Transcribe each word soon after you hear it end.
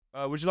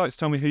Would you like to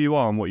tell me who you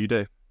are and what you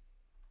do?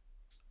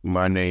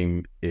 My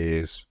name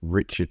is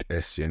Richard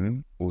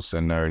Essien, also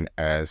known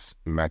as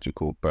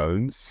Magical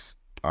Bones.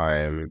 I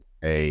am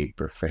a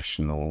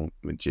professional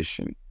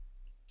magician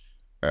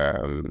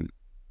um,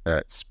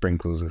 that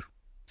sprinkles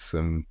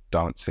some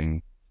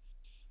dancing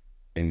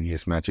in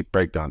his magic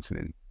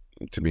breakdancing,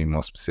 to be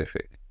more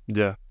specific.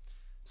 Yeah.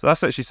 So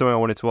that's actually something I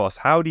wanted to ask.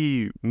 How do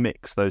you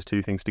mix those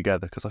two things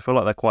together? Because I feel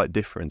like they're quite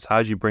different.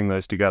 How do you bring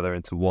those together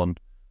into one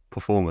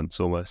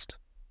performance almost?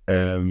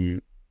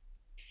 Um,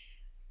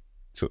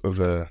 Sort of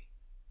a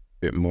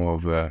bit more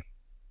of uh,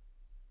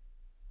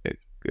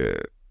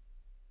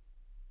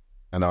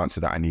 an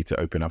answer that I need to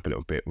open up a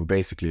little bit. Well,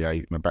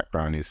 basically, my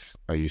background is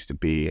I used to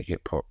be a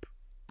hip hop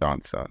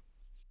dancer,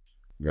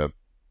 a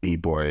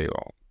b-boy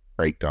or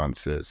break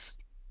dancers,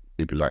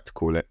 people like to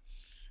call it.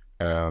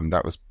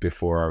 That was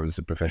before I was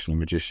a professional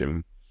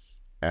magician,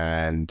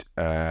 and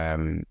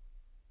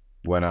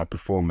when I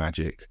perform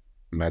magic,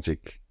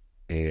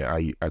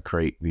 I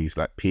create these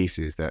like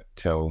pieces that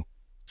tell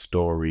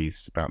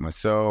stories about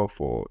myself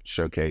or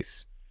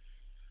showcase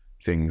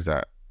things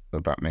that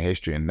about my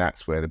history, and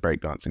that's where the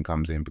breakdancing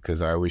comes in,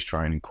 because I always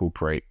try and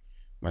incorporate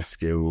my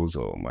skills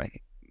or my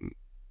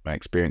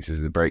experiences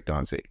as a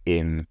breakdancer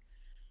in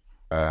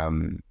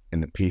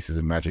the pieces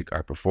of magic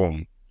I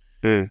perform.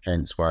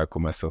 Hence why I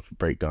call myself a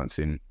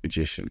breakdancing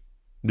magician.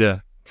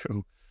 Yeah,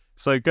 cool.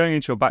 So going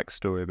into your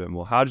backstory a bit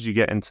more, how did you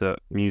get into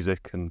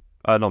music and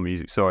not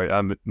music, sorry,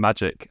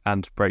 magic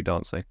and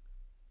breakdancing?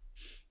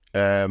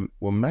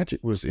 Well,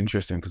 magic was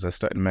interesting because I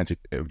started magic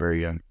at a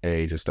very young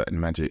age. I started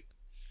magic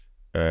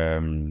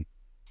when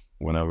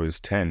I was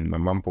 10. My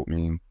mum bought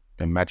me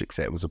a magic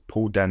set. It was a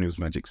Paul Daniels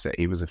magic set.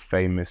 He was a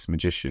famous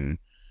magician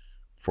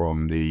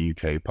from the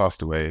UK,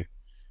 passed away, I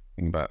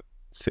think about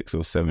 6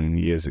 or 7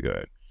 years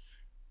ago.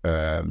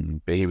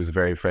 But he was a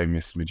very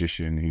famous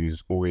magician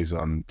who's always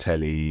on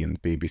telly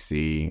and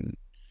BBC. He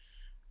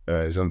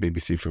was on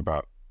BBC for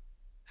about,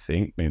 I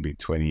think, maybe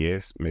 20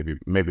 years,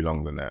 maybe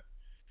longer than that.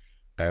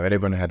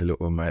 Everyone had a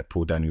little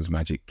Paul Daniels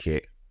magic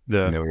kit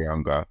when they were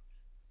younger,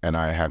 and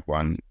I had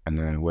one, and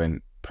then I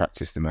went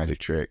practiced the magic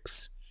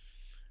tricks.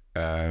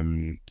 I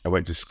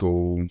went to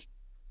school,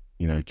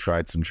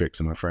 tried some tricks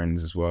on my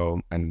friends as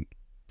well, and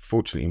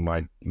fortunately,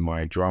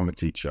 my drama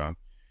teacher,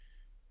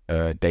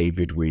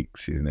 David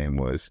Weeks, his name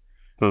was,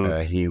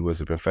 he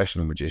was a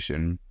professional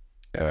magician,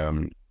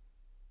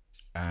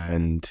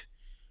 and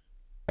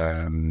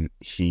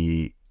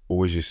he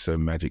always used to show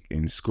magic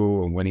in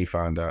school, and when he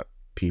found out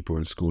people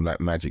in school like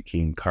magic, he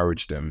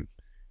encouraged them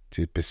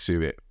to pursue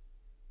it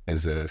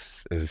as a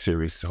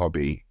serious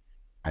hobby,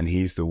 and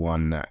he's the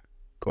one that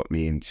got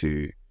me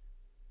into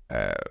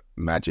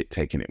magic,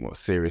 taking it more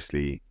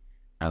seriously,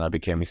 and I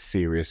became a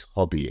serious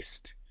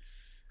hobbyist.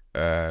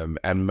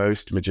 And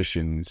most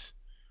magicians,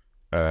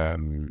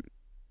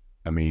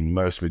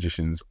 most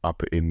magicians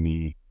up in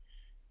the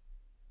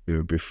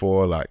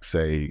before, like,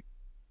 say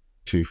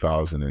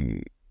 2000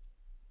 and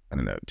I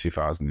don't know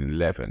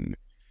 2011,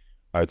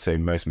 I'd say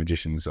most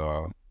magicians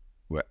were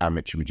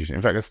amateur magicians.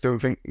 In fact, I still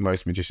think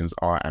most magicians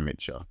are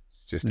amateur,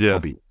 just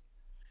hobbyists.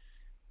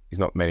 There's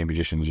not many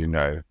magicians,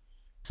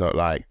 It's not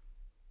like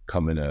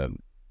becoming a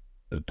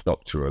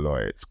doctor or a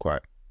lawyer. It's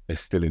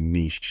still a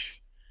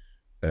niche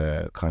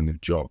kind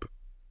of job.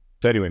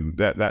 So anyway,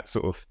 that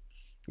sort of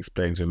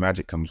explains where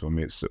magic comes from.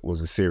 It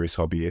was a serious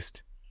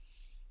hobbyist.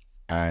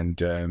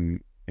 And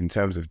in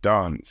terms of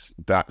dance,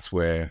 that's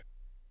where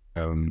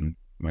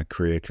my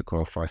career took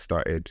off. I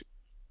started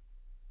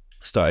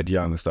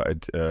young. I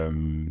started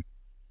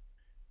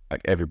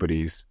like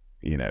everybody's,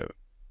 in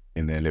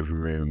their living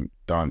room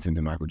dancing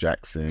to Michael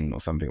Jackson or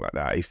something like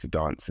that. I used to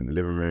dance in the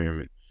living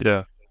room.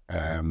 Yeah.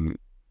 But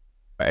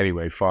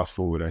anyway, fast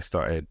forward, I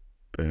started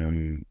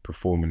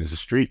performing as a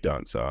street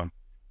dancer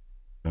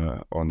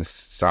on the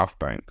South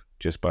Bank,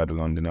 just by the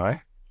London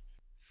Eye,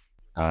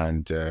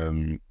 and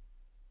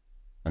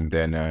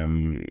then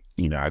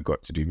I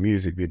got to do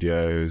music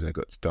videos. I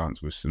got to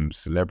dance with some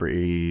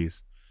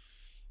celebrities,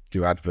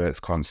 do adverts,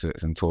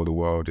 concerts, and tour the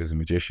world as a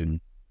magician.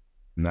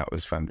 And that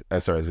was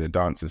as a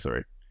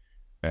dancer,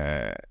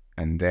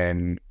 and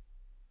then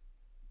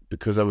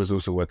because I was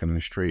also working on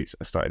the streets,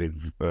 I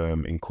started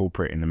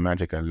incorporating the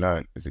magic I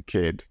learned as a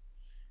kid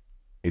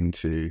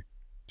into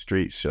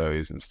street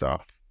shows and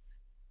stuff,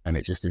 and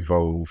it just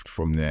evolved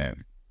from there.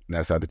 And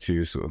that's how the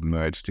two sort of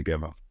merged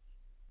together.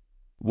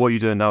 What are you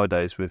doing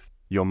nowadays with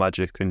your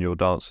magic and your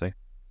dancing?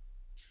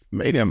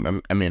 Mainly,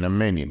 I'm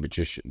mainly a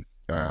magician.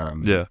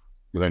 Yeah.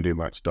 I don't do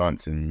much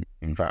dancing.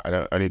 In fact, I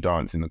don't only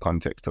dance in the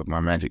context of my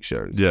magic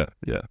shows. Yeah.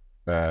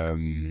 But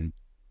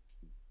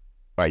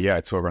yeah,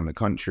 I tour around the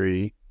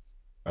country,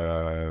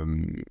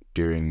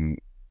 doing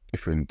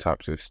different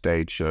types of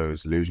stage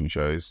shows, illusion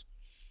shows,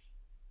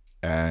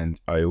 and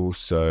I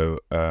also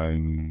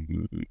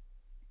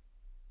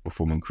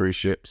perform on cruise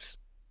ships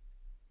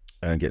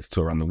and get to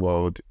tour around the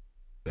world,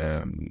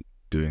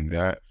 doing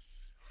that.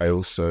 I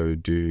also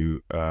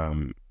do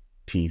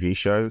TV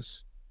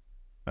shows.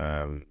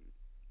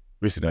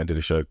 Recently, I did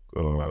a show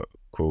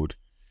called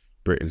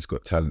Britain's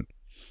Got Talent,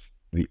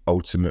 The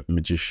Ultimate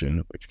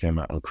Magician, which came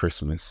out on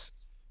Christmas,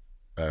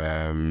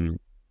 where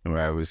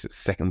I was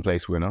second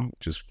place winner,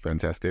 which was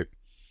fantastic.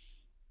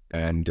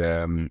 And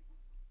so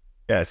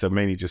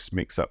mainly just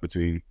mix up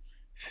between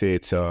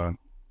theatre,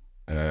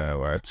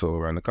 where I tour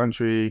around the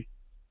country,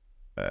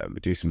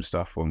 do some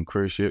stuff on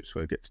cruise ships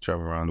where I get to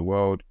travel around the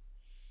world,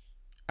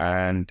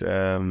 and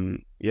do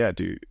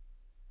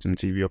some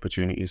TV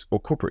opportunities or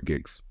corporate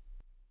gigs.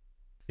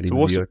 So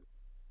what's your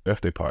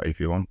birthday party if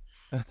you want?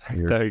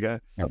 There you go.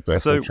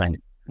 So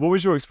what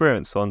was your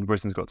experience on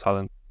Britain's Got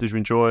Talent? Did you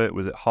enjoy it?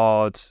 Was it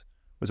hard?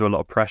 Was there a lot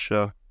of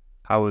pressure?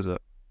 How was it?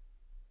 It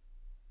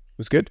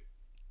was good.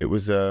 It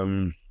was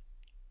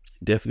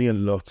definitely a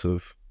lot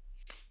of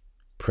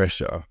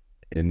pressure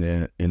in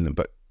the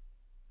but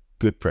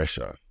good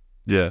pressure.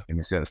 Yeah. In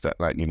the sense that,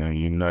 like,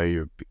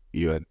 you're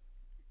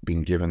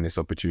being given this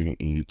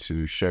opportunity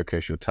to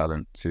showcase your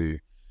talent to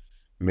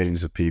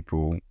millions of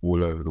people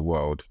all over the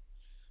world,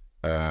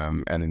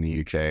 and in the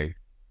UK.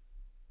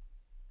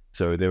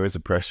 So there is a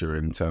pressure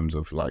in terms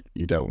of, like,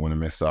 you don't want to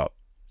mess up.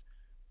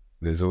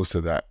 There's also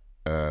that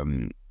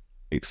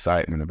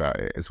excitement about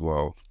it as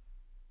well,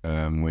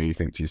 where you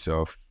think to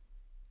yourself,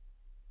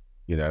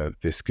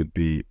 this could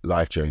be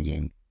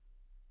life-changing.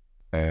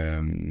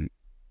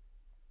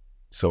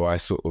 So I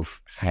sort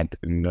of had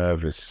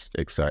nervous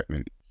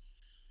excitement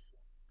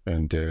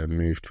and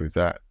moved with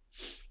that.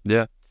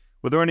 Yeah.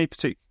 Were there any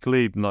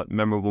particularly, like,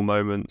 memorable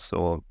moments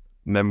or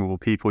memorable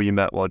people you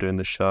met while doing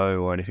the show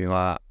or anything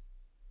like that?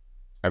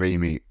 I mean, you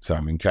meet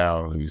Simon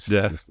Cowell, who's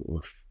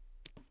the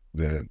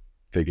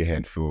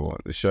figurehead for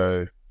the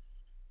show.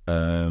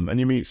 And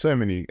you meet so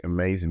many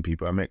amazing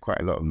people. I met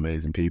quite a lot of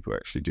amazing people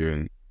actually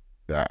doing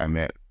that. I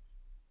met,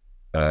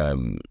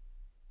 Alicia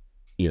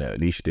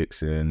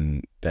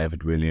Dixon,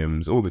 David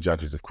Williams, all the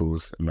judges, of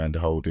course, Amanda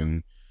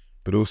Holden,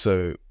 but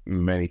also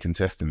many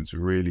contestants,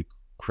 really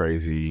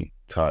crazy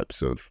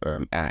types of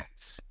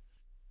acts,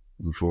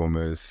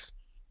 performers,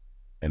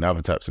 and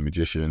other types of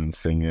magicians,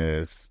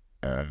 singers.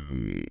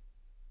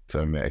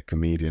 So I met a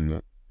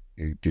comedian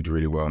who did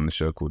really well on the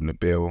show called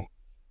Nabil,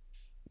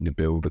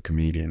 the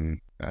comedian.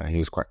 He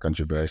was quite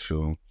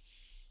controversial.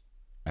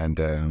 And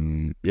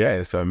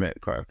so I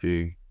met quite a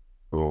few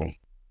cool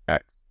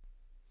acts.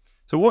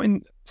 So what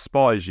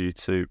inspires you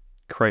to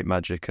create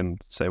magic, and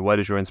say, where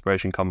does your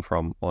inspiration come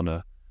from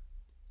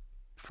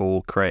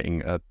for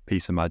creating a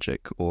piece of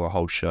magic or a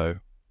whole show?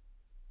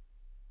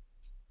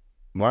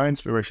 My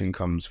inspiration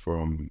comes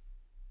from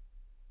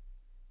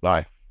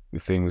life, the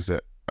things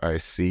that I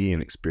see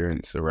and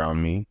experience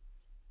around me,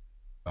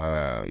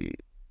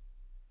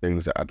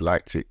 things that I'd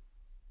like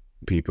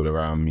people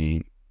around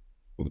me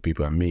or the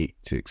people I meet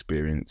to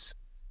experience.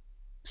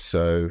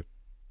 So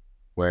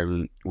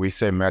when we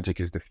say magic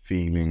is the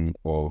feeling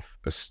of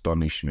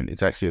astonishment,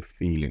 it's actually a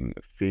feeling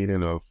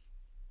of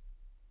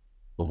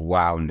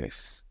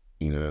wowness,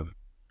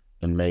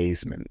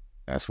 amazement.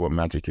 That's what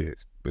magic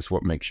is. It's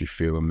what makes you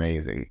feel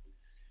amazing.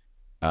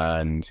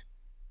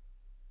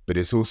 But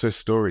it's also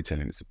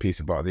storytelling. It's a piece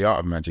of art. The art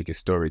of magic is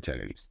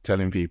storytelling. It's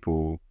telling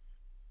people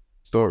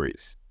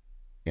stories.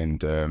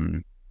 And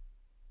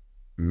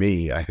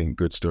I think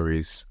good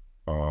stories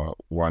are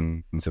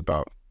ones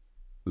about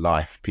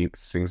life,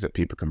 things that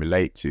people can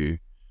relate to.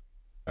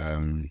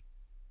 It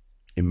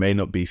may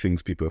not be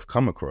things people have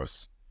come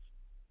across.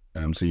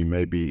 So you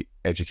may be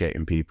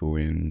educating people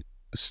in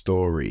a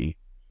story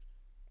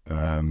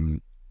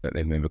that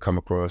they've never come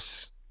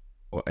across,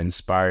 or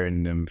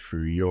inspiring them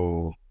through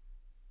your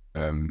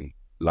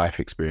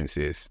life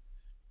experiences.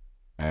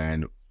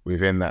 And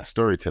within that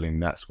storytelling,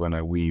 that's when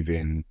I weave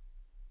in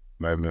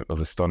moment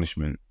of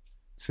astonishment.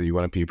 So you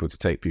want people to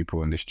take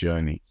people on this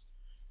journey.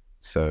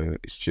 So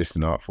it's just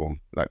an art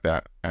form like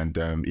that. And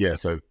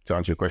so to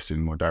answer your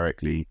question more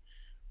directly,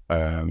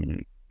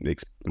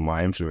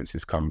 my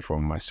influences come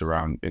from my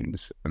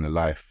surroundings and the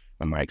life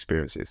and my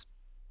experiences.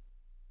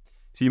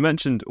 So you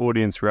mentioned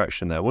audience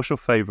reaction there. What's your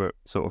favourite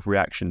sort of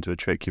reaction to a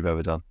trick you've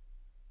ever done?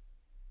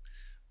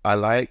 I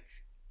like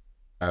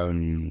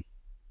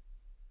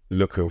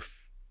look of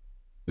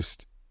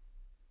just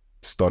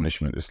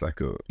astonishment, just like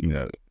a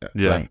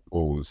blank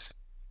pause,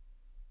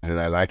 and then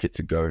I like it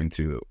to go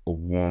into a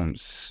warm,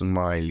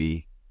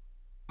 smiley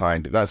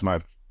kind of. That's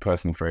my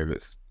personal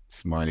favorite,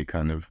 smiley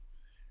kind of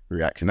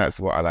reaction. That's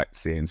what I like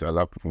seeing. So I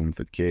love performing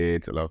for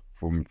kids. I love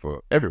performing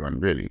for everyone,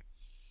 really,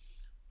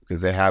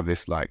 because they have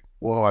this like,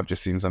 whoa, I've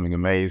just seen something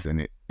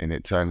amazing, and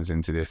it turns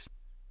into this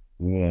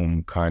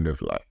warm kind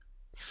of like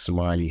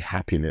smiley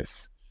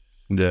happiness.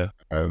 Yeah.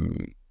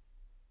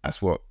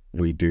 That's what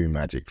we do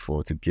magic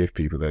for, to give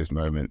people those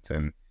moments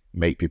and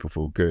make people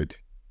feel good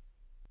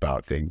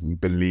about things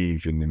and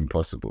believe in the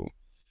impossible.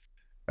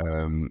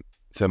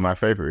 So my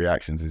favorite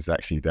reactions is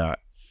actually that.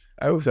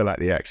 I also like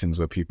the actions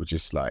where people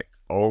just like,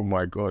 oh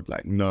my God,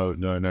 like, no,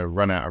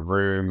 run out of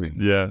room.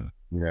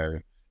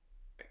 And,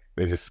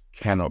 they just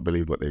cannot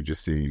believe what they've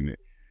just seen.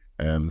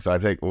 So I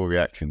take all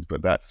reactions,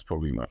 but that's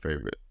probably my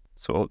favorite.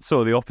 Sort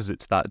of the opposite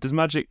to that. Does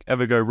magic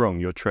ever go wrong?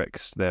 Your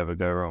tricks, they ever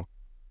go wrong?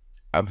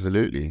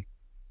 Absolutely.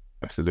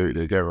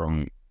 They go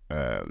wrong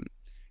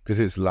because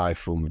it's live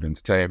form of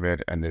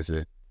entertainment, and there's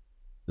the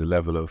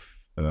level of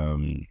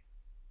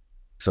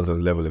sometimes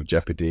a level of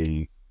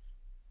jeopardy,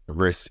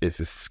 risk. It's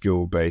a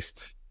skill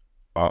based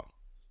art,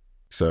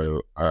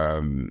 so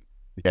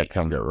it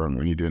can go wrong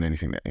when you're doing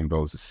anything that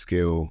involves a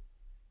skill,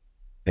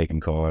 taking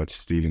cards,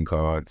 stealing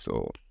cards,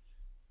 or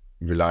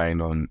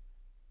relying on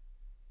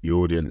the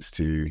audience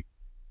to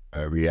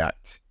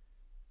react.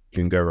 It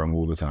can go wrong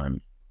all the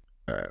time.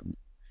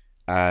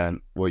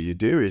 And what you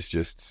do is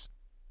just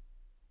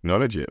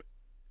acknowledge it.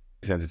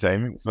 It's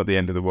entertainment. It's not the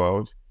end of the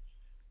world.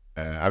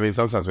 I mean,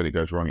 sometimes when it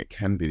goes wrong, it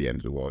can be the end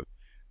of the world.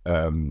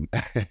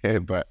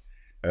 But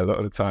a lot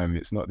of the time,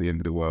 it's not the end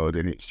of the world,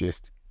 and it's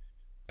just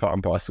part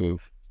and parcel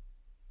of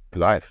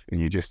life. And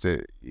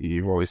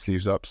you roll your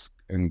sleeves up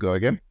and go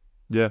again.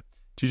 Yeah.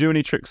 Do you do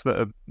any tricks that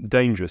are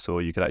dangerous,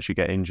 or you could actually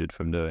get injured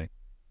from doing?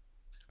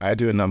 I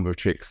do a number of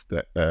tricks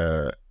that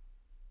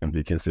can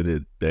be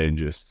considered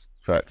dangerous.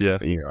 In fact,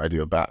 I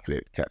do a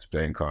backflip, catch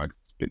playing card.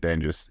 It's a bit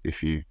dangerous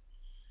if you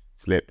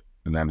slip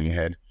and land on your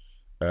head.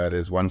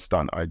 There's one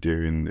stunt I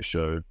do in the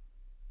show,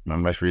 my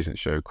most recent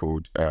show,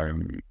 called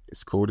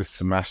it's called a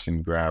smash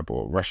and grab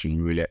or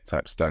Russian roulette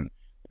type stunt.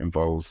 It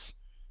involves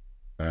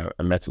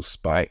a metal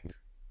spike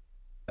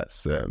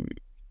that's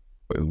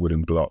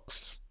wooden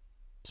blocks.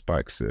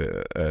 Spikes.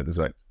 There's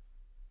like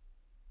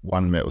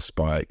one metal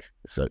spike.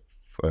 So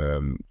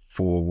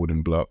 4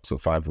 wooden blocks or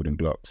 5 wooden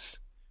blocks.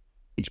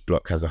 Each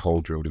block has a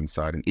hole drilled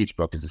inside, and each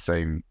block is the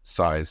same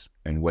size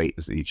and weight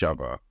as each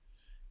other.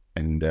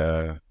 And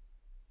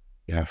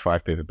you have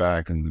 5 paper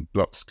bags, and the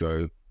blocks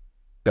go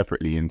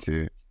separately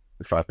into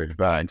the 5 paper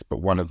bags,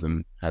 but one of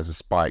them has a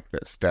spike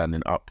that's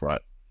standing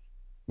upright.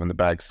 When the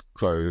bag's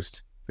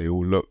closed, they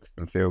all look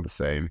and feel the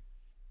same.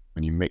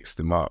 When you mix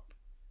them up,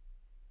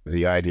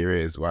 the idea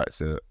is,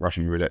 it's a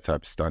Russian roulette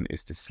type stunt,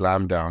 is to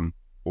slam down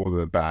all of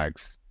the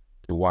bags.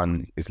 The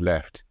one is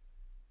left,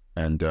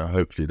 and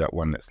hopefully that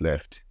one that's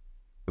left,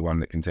 the one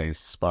that contains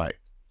the spike.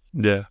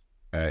 Yeah.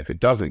 If it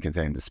doesn't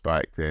contain the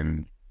spike,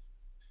 then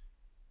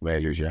you may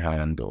lose your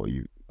hand or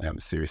you have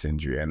a serious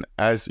injury. And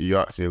as you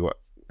asked me, what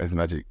as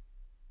magic,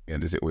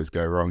 does it always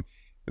go wrong?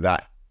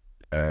 That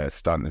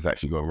stunt has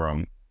actually gone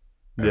wrong.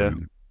 Yeah.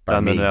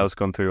 And the nail's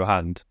gone through your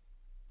hand.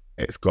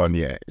 It's gone.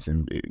 Yeah.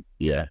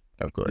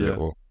 I've got a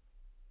little.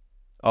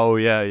 Oh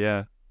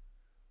yeah.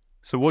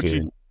 So what do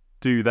you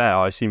do there?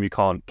 I assume you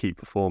can't keep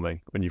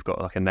performing when you've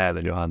got like a nail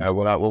in your hand.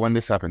 Well, when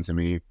this happened to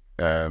me,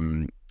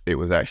 it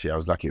was actually, I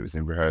was lucky it was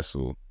in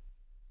rehearsal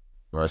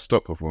where I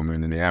stopped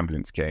performing and the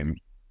ambulance came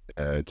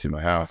to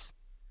my house,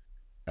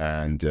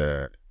 and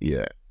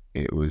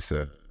it was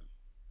a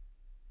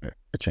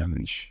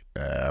challenge.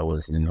 I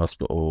was in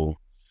hospital.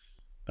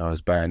 I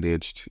was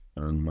bandaged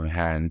on my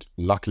hand,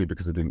 luckily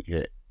because I didn't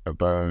hit a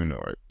bone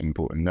or an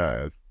important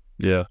nerve.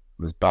 Yeah.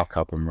 I was back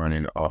up and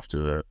running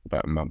after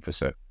about a month or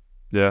so.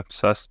 Yeah,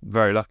 so that's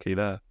very lucky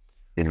there.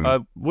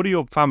 What do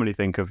your family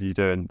think of you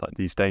doing like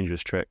these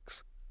dangerous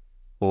tricks,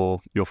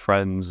 or your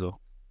friends? Or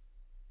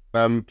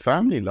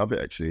family love it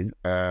actually.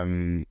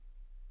 Family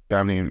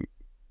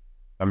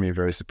are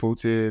very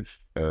supportive.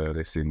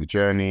 They've seen the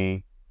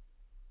journey.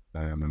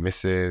 My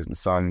missus, my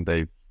son,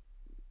 they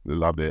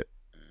love it.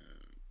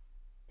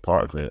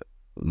 Part of it,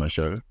 my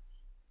show.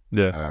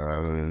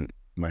 Yeah.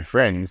 My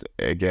friends,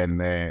 again,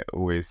 they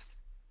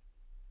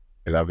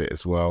love it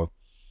as well.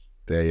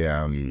 They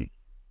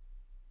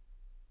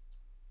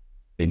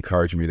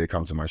encourage me to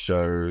come to my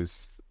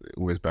shows.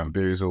 Always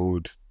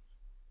bamboozled.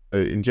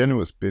 In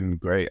general, it's been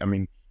great. I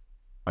mean,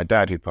 my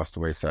dad, who passed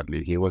away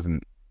sadly, he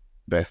wasn't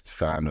best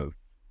fan of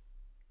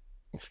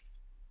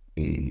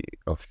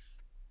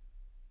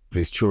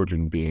his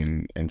children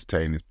being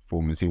entertained in his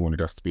performance. He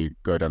wanted us to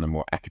go down a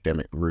more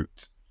academic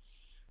route,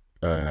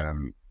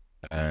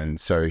 and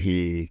so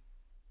he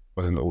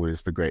wasn't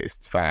always the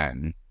greatest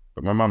fan.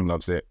 But my mum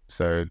loves it,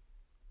 so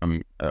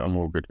I'm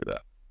all good with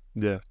that.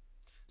 Yeah.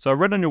 So I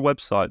read on your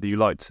website that you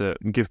like to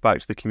give back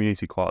to the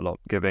community quite a lot,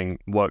 giving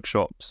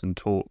workshops and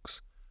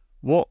talks.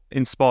 What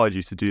inspired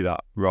you to do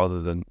that rather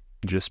than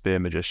just be a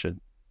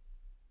magician?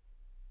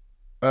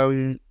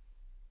 I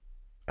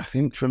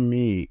think for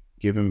me,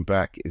 giving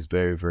back is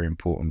very, very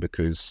important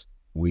because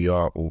we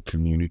are all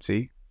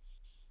community,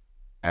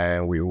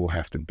 and we all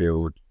have to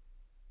build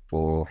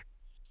for,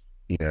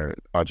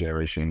 our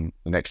generation,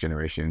 the next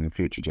generation, the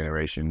future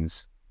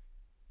generations,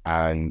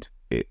 and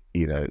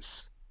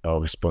it's our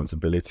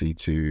responsibility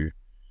to,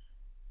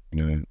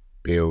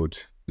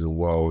 build the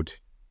world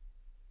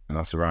and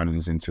our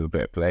surroundings into a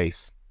better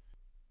place,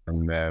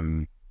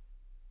 and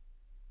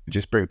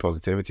just bring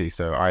positivity.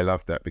 So I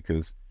love that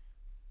because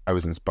I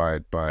was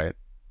inspired by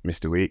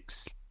Mr.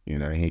 Weeks.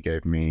 He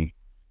gave me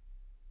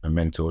and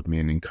mentored me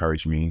and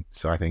encouraged me.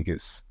 So I think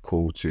it's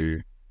cool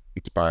to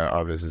inspire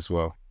others as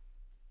well.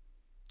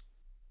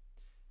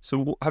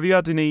 So have you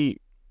had any,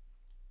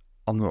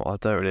 I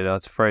don't really know how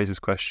to phrase this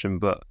question,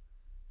 but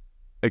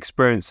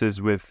experiences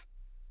with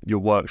your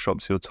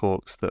workshops, your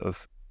talks that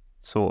have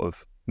sort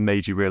of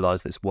made you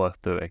realise that it's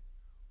worth doing?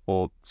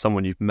 Or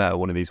someone you've met at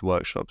one of these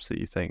workshops that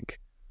you think,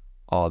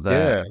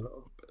 they're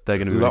going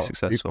to be really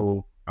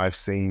successful? I've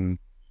seen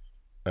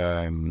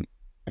um,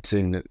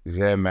 seeing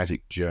their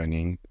magic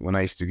journey. When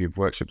I used to give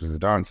workshops as a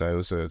dancer, I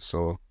also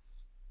saw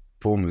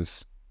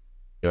performers'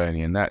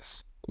 journey, and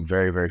that's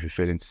very, very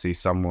fulfilling to see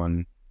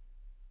someone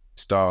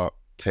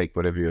take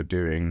whatever you're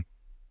doing,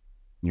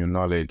 your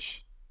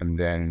knowledge, and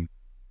then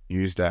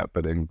use that,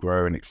 but then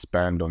grow and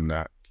expand on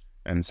that.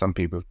 And some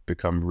people have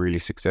become really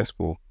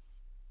successful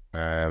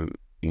in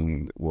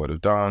the world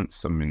of dance,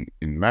 some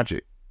in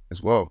magic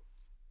as well.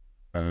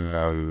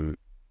 And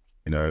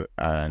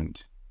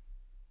that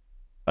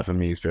for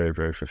me is very,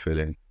 very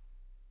fulfilling.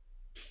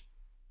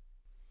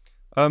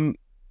 So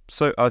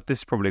this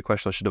is probably a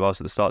question I should have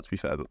asked at the start, to be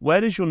fair, but where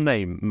does your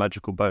name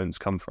Magical Bones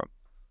come from?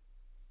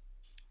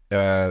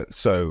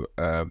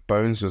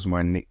 Bones was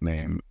my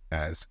nickname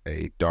as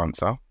a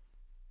dancer.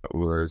 That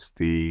was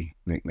the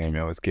nickname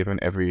I was given.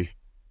 Every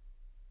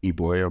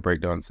e-boy or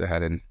breakdancer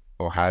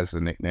has a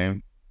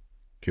nickname,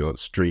 pure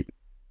street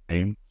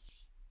name.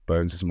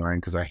 Bones is mine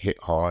because I hit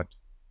hard.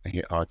 I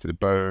hit hard to the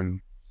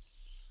bone.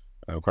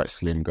 I'm quite a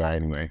slim guy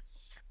anyway.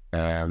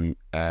 And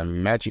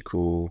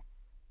Magical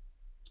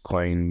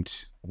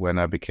coined when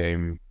I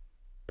became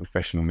a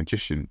professional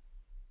magician.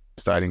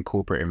 Started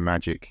incorporating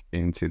magic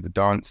into the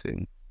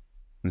dancing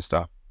and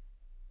stuff.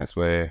 That's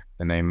where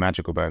the name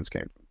Magical Bones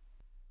came from.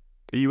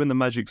 Are you in the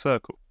magic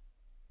circle?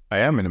 I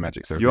am in the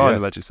magic circle. You are in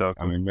the magic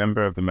circle. I'm a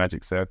member of the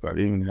magic circle. I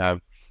even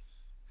have,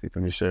 see if I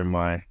can show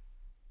my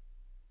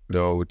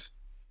old.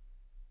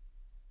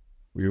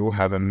 We all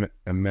have a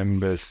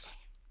members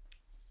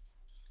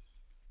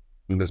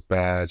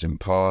badge and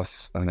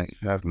pass, and I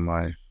have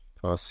my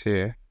pass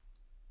here.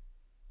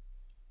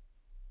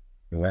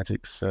 The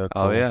magic circle.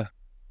 Oh yeah,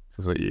 this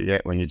is what you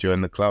get when you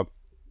join the club.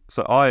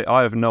 So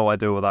I have no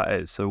idea what that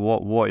is. So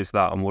what is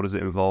that, and what does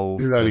it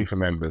involve? It's only for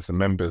members. The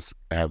members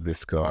have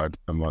this card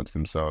amongst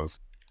themselves.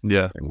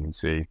 Yeah, and you can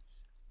see.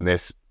 And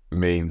this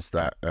means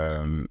that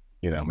when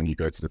you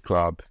go to the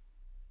club,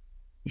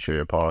 you show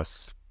your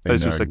pass.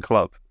 It's just a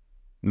club,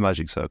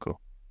 magic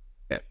circle.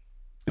 Yeah.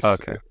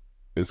 Okay.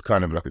 It's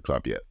kind of like a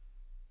club, yeah.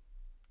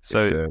 So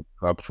it's a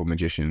club for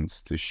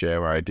magicians to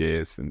share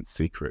ideas and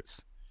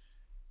secrets.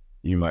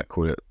 You might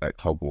call it like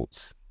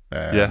Hogwarts.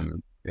 Yeah.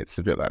 It's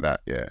a bit like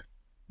that, yeah.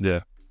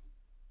 Yeah.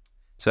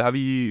 So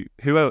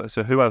who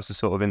else is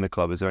sort of in the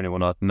club? Is there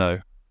anyone I'd know?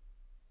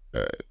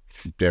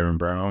 Darren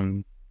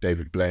Brown,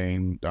 David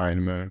Blaine,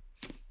 Dynamo,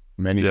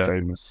 many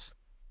famous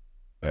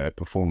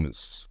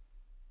performers.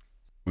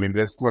 I mean,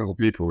 there's lots of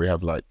people we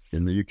have, like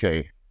in the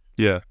UK.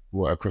 Yeah.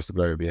 Across the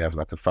globe, we have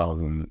like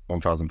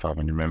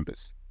 1,500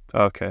 members.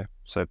 Okay,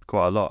 so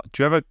quite a lot.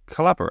 Do you ever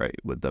collaborate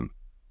with them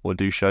or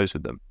do shows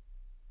with them?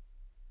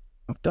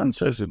 I've done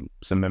shows with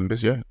some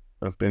members, yeah.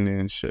 I've been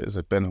in shows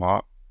with Ben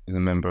Hart, is a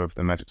member of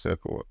the Magic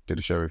Circle. Did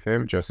a show with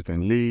him,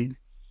 Josephine Lee,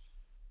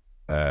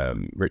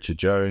 Richard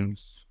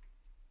Jones,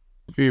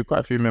 quite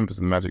a few members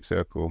of the Magic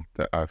Circle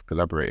that I've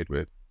collaborated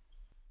with.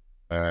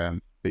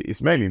 But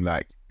it's mainly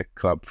like a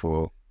club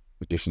for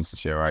magicians to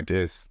share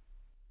ideas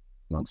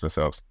amongst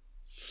ourselves.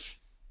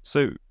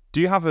 So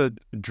do you have a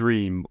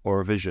dream or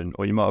a vision,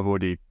 or you might have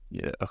already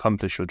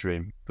accomplished your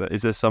dream, but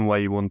is there somewhere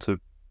you want to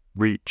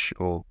reach,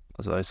 or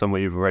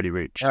somewhere you've already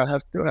reached? I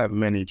still have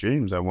many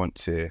dreams. I want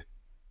to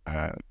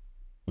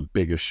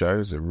bigger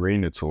shows,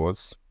 arena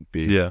tours would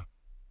be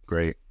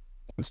great.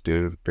 Let's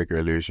do bigger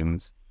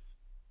illusions.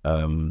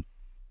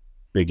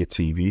 Bigger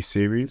TV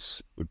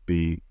series would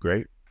be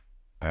great.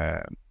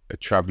 A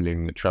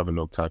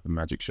travelogue type of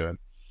magic show.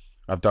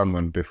 I've done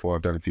one before.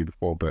 I've done a few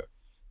before, but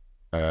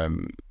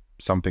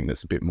something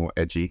that's a bit more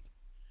edgy.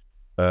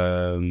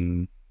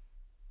 And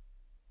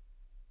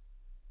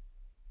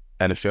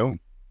a film.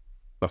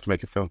 Love to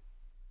make a film.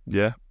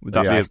 Yeah,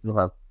 I still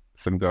have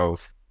some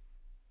goals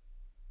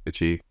to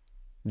achieve.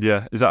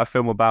 Yeah, is that a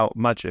film about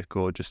magic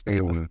or just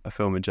a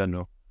film in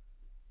general?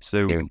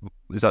 So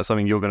is that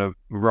something you're going to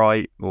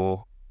write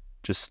or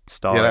just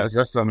start? Yeah,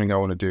 that's something I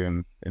want to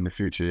do in the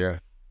future. Yeah,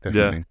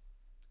 definitely. Yeah,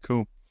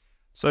 cool.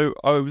 So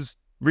I was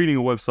reading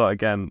your website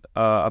again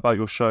about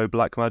your show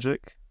Black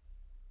Magic,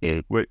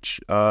 which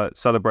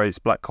celebrates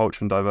Black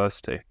culture and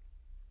diversity.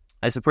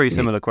 It's a pretty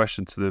similar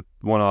question to the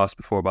one I asked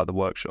before about the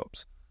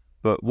workshops.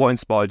 But what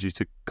inspired you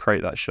to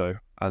create that show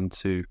and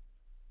to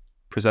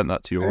present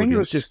that to your audience? I think it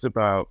was just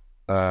about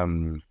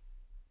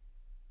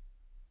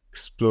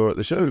explore.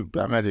 The show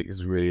Black Magic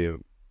is really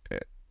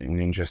an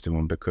interesting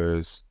one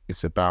because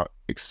it's about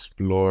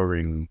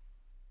exploring.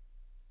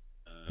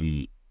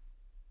 It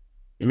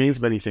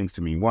means many things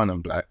to me. One,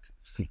 I'm Black,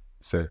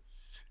 so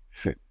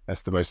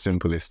that's the most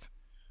simplest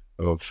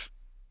of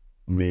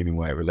meaning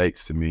why it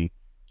relates to me.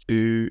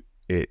 Two,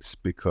 it's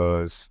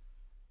because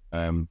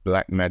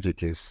Black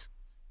magic is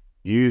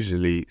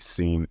usually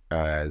seen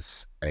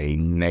as a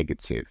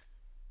negative.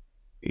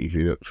 If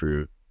you look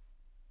through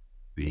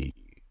the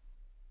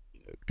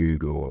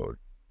Google or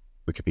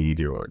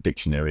Wikipedia or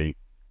dictionary,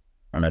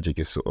 magic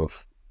is sort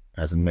of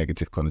has a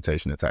negative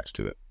connotation attached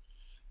to it.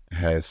 It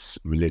has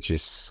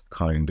religious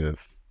kind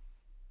of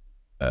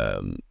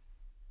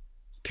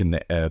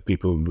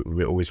people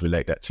always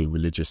relate that to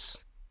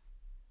religious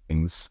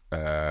things,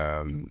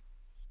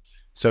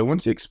 So I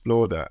wanted to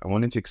explore that. I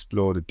wanted to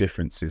explore the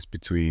differences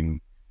between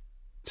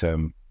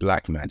term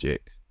black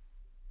magic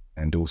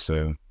and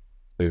also,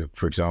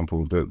 for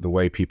example, the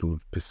way people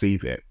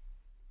perceive it,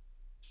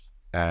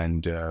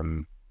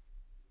 and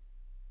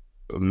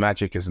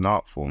magic as an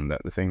art form,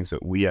 that the things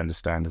that we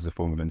understand as a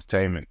form of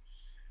entertainment,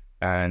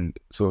 and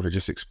sort of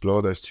just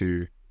explore those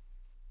two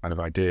kind of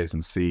ideas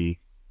and see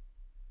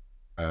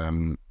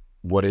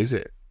what is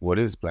it? What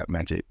is black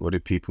magic? What do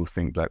people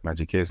think black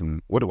magic is?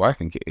 And what do I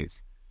think it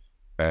is?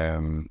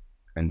 And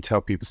tell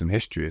people some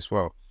history as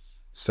well.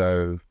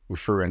 So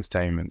through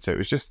entertainment. So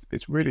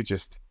it's really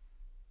just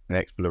an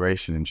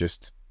exploration and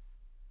just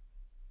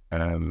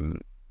many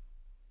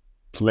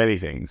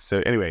things.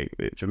 So anyway,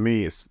 for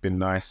me, it's been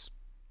nice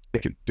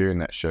doing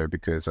that show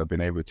because I've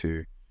been able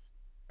to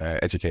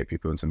educate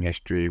people on some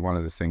history. One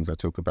of the things I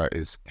talk about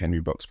is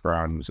Henry Box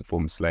Brown, who was a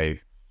former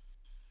slave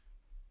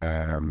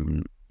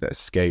that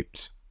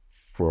escaped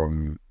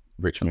from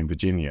Richmond,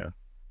 Virginia,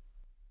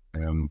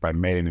 by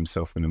mailing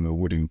himself in a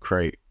wooden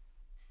crate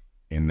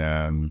in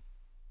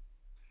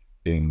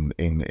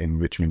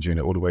Richmond,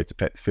 Virginia, all the way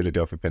to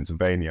Philadelphia,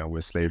 Pennsylvania,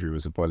 where slavery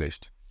was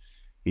abolished.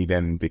 He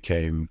then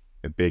became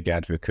a big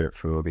advocate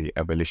for the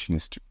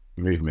abolitionist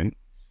movement,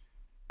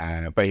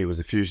 but he was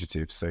a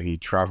fugitive, so he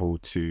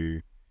traveled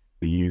to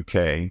the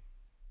UK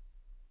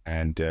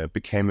and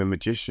became a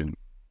magician.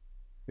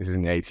 This is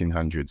in the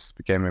 1800s.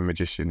 Became a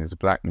magician as a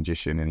black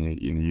magician in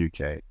the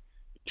UK.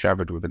 He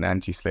traveled with an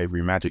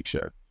anti-slavery magic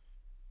show.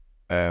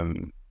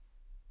 And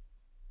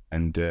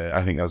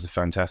I think that was a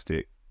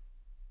fantastic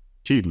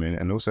achievement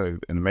and also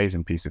an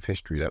amazing piece of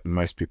history that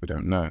most people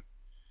don't know.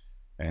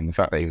 And the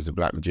fact that he was a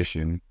black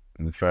magician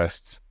and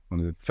one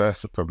of the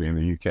first probably in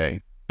the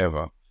UK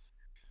ever,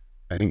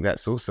 I think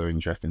that's also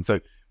interesting. So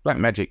black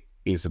magic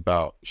is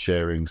about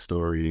sharing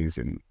stories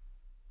and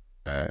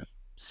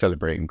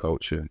celebrating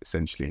culture,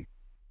 essentially.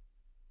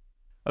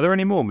 Are there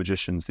any more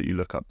magicians that you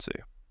look up to?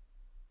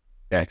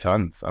 Yeah,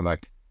 tons. I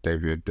like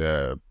David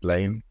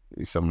Blaine.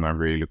 He's someone I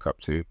really look up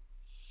to.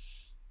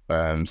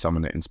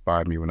 Someone that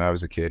inspired me when I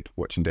was a kid.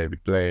 Watching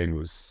David Blaine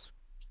was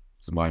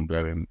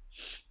mind-blowing.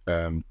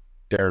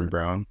 Darren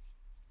Brown,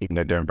 even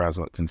though Darren Brown's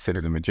not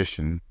considered a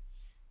magician,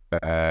 he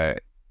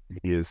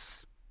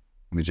is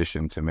a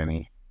magician to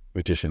many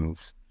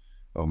magicians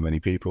or many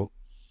people.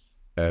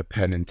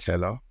 Penn and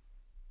Teller,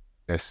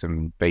 there's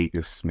some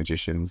Vegas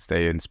magicians.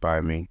 They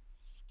inspire me.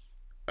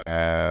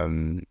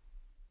 And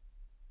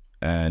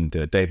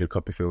David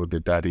Copperfield,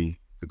 the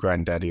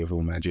granddaddy of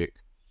all magic.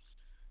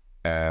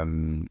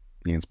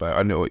 He inspired.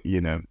 I know,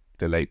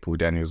 the late Paul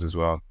Daniels as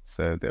well.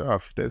 So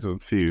there's a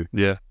few.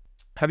 Yeah.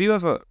 Have you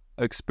ever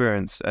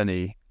experienced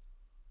any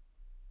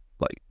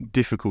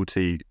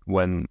difficulty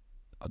when,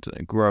 I don't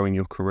know, growing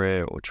your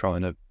career or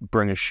trying to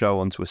bring a show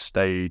onto a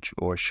stage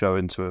or a show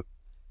into a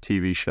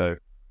TV show?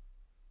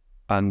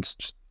 And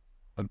just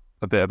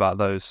a bit about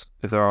those,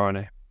 if there are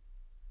any.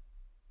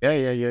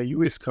 Yeah. You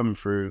always come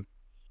through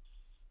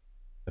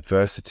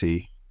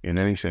adversity in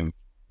anything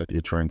that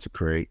you're trying to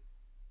create,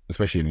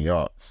 especially in the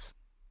arts,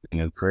 in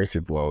the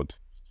creative world.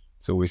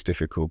 It's always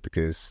difficult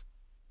because,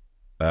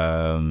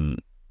 you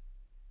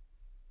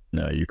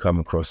come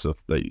across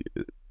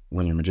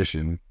when you're a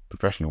magician,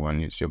 professional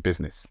one, it's your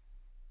business.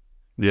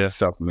 Yeah.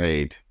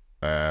 Self-made.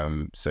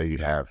 So you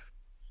have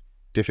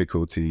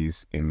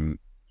difficulties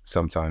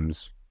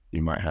sometimes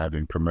you might have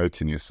in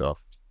promoting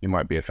yourself. You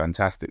might be a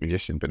fantastic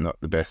magician, but not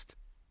the best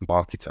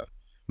marketeer.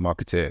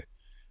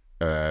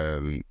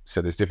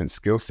 So there's different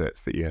skill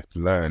sets that you have to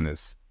learn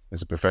as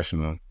a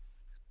professional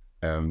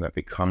that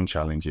become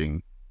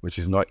challenging, which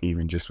is not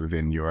even just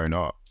within your own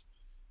art.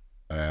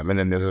 And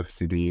then there's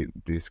obviously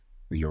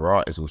your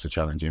art is also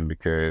challenging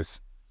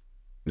because,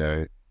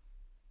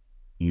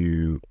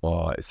 you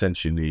are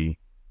essentially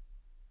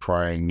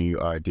trying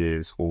new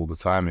ideas all the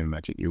time in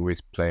magic. You're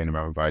always playing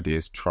around with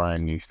ideas,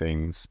 trying new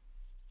things.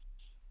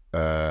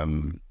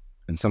 And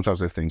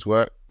sometimes those things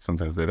work,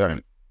 sometimes they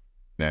don't.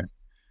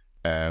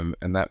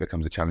 And that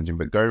becomes a challenging.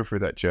 But going through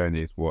that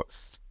journey is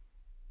what's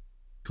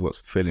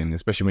fulfilling,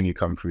 especially when you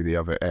come through the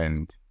other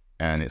end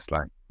and it's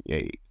like,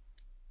 yay.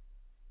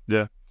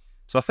 Yeah.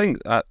 So I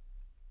think that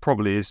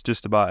probably is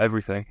just about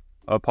everything.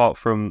 Apart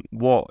from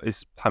what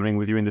is happening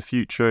with you in the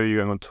future, are you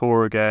going on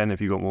tour again?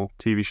 Have you got more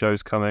TV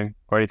shows coming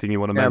or anything you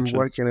want to mention?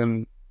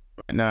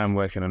 I'm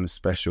working on a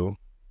special,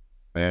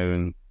 my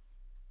own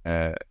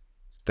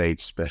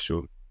stage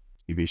special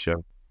TV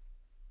show.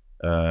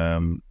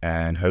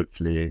 And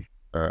hopefully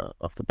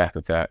off the back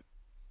of that,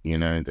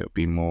 there'll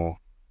be more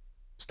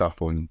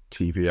stuff on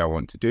TV I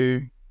want to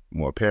do,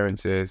 more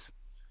appearances.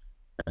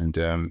 And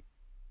the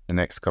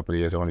next couple of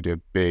years, I want to do a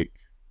big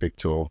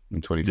tour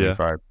in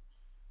 2025. Yeah.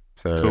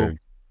 So cool.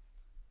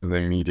 The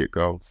immediate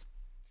goals.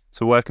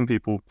 So where can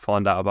people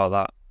find out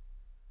about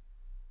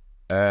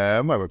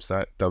that? My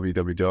website,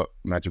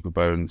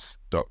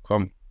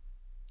 www.magicalbones.com.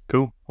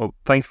 Cool. Well,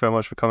 thank you very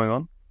much for coming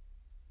on.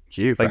 Thank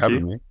you for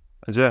having me.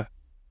 And yeah,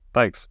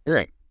 thanks.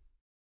 Great.